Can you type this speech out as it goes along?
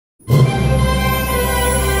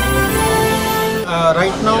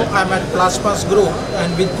Right now I'm at Plastmass Group,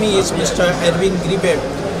 and with me is Mr. Erwin Grebe.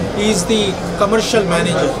 He is the commercial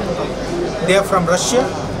manager. They are from Russia.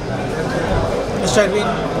 Mr. Erwin,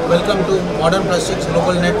 welcome to Modern Plastics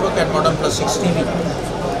Global Network and Modern Plastics TV.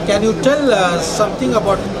 Can you tell something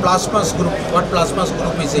about Plastmass Group, what Plastmass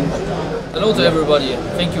Group is in? Hello to everybody.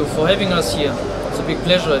 Thank you for having us here. It's a big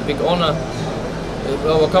pleasure, a big honor.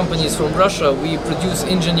 Our company is from Russia. We produce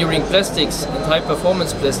engineering plastics and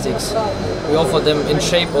high-performance plastics. We offer them in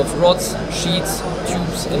shape of rods, sheets,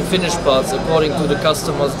 tubes and finished parts according to the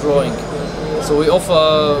customer's drawing. So we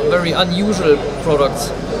offer very unusual products,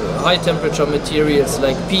 high-temperature materials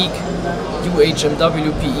like PEEK,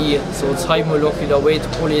 UHMWPE, so it's high molecular weight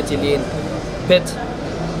polyethylene, PET,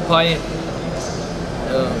 PI,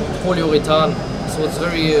 polyurethane, so it's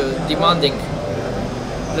very demanding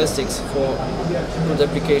plastics for good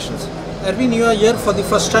applications. Erwin, you are here for the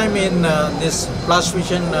first time in this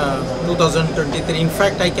Plastvision 2023. In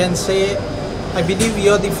fact, I can say, I believe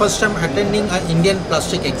you are the first time attending an Indian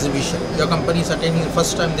plastic exhibition. Your company is attending the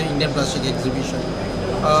first time the Indian plastic exhibition.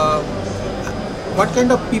 What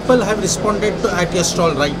kind of people have responded to at your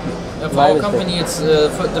stall right now? For our company, it's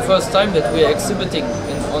the first time that we are exhibiting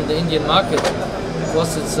on the Indian market. For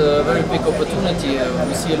us, it's a very big opportunity.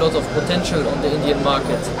 We see a lot of potential on the Indian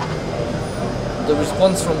market. The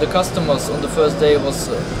response from the customers on the first day was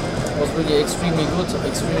really extremely good,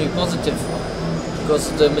 extremely positive, because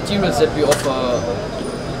the materials that we offer,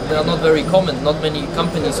 they are not very common. Not many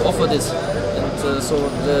companies offer this, and so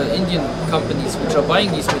the Indian companies which are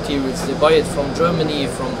buying these materials, they buy it from Germany,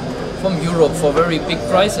 from Europe for very big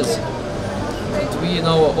prices. And we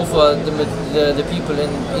now offer the people in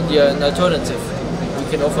India an alternative.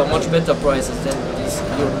 We can offer much better prices than these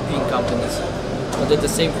European companies, but at the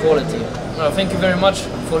same quality. Thank you very much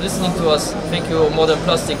for listening to us. Thank you Modern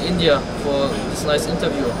Plastic India for this nice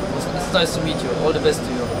interview. It's nice to meet you. All the best to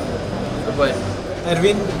you. Goodbye.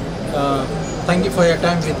 Erwin, thank you for your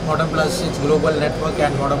time with Modern Plastics Global Network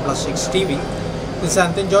and Modern Plastics TV. This is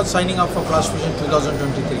Anthony George signing off for Plastvision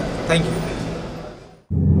 2023. Thank you.